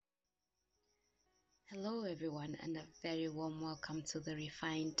Hello, everyone, and a very warm welcome to the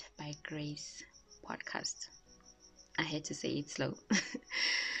Refined by Grace podcast. I had to say it slow.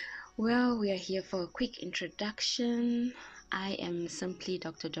 Well, we are here for a quick introduction. I am simply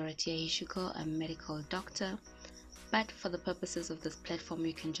Dr. Dorothea Ishuko, a medical doctor, but for the purposes of this platform,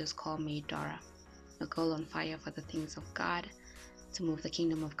 you can just call me Dora, a girl on fire for the things of God to move the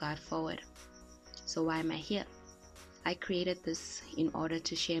kingdom of God forward. So, why am I here? I created this in order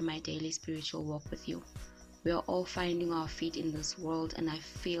to share my daily spiritual walk with you. We are all finding our feet in this world, and I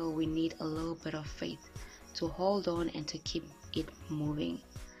feel we need a little bit of faith to hold on and to keep it moving.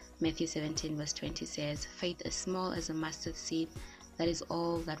 Matthew 17 verse 20 says, "Faith as small as a mustard seed, that is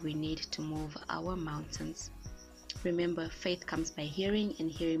all that we need to move our mountains." Remember, faith comes by hearing, and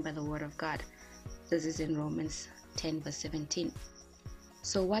hearing by the word of God. This is in Romans 10 verse 17.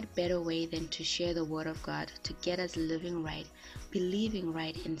 So what better way than to share the word of God to get us living right, believing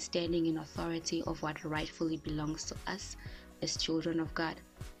right, and standing in authority of what rightfully belongs to us as children of God.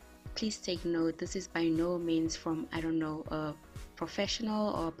 Please take note, this is by no means from, a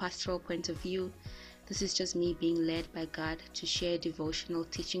professional or pastoral point of view. This is just me being led by God to share devotional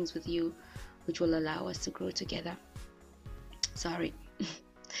teachings with you, which will allow us to grow together. Sorry.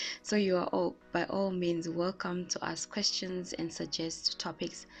 So you are all, by all means, welcome to ask questions and suggest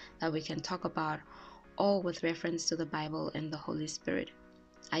topics that we can talk about, all with reference to the Bible and the Holy Spirit.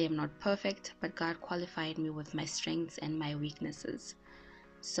 I am not perfect, but God qualified me with my strengths and my weaknesses.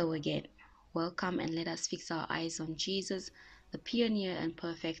 So again, welcome, and let us fix our eyes on Jesus, the pioneer and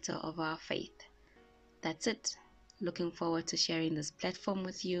perfecter of our faith. That's it. Looking forward to sharing this platform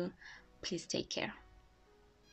with you. Please take care.